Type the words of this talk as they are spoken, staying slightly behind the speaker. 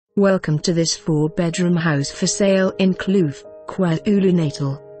Welcome to this 4-bedroom house for sale in Kloof, KwaZulu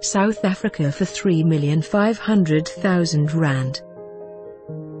Natal, South Africa for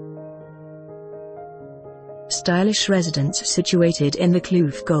R3,500,000. Stylish residence situated in the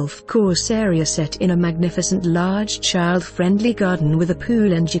Kloof golf course area, set in a magnificent large child-friendly garden with a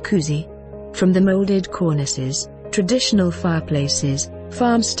pool and jacuzzi. From the moulded cornices, traditional fireplaces,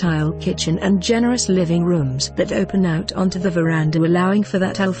 farm-style kitchen and generous living rooms that open out onto the veranda, allowing for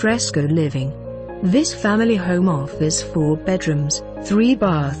that alfresco living. This family home offers 4 bedrooms, 3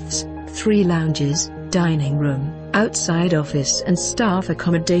 baths, 3 lounges, dining room, outside office and staff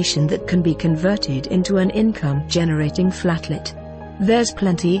accommodation that can be converted into an income-generating flatlet. There's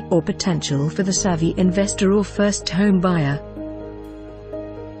plenty or potential for the savvy investor or first home buyer.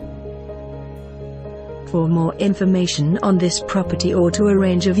 For more information on this property or to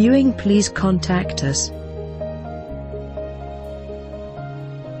arrange a viewing, please contact us.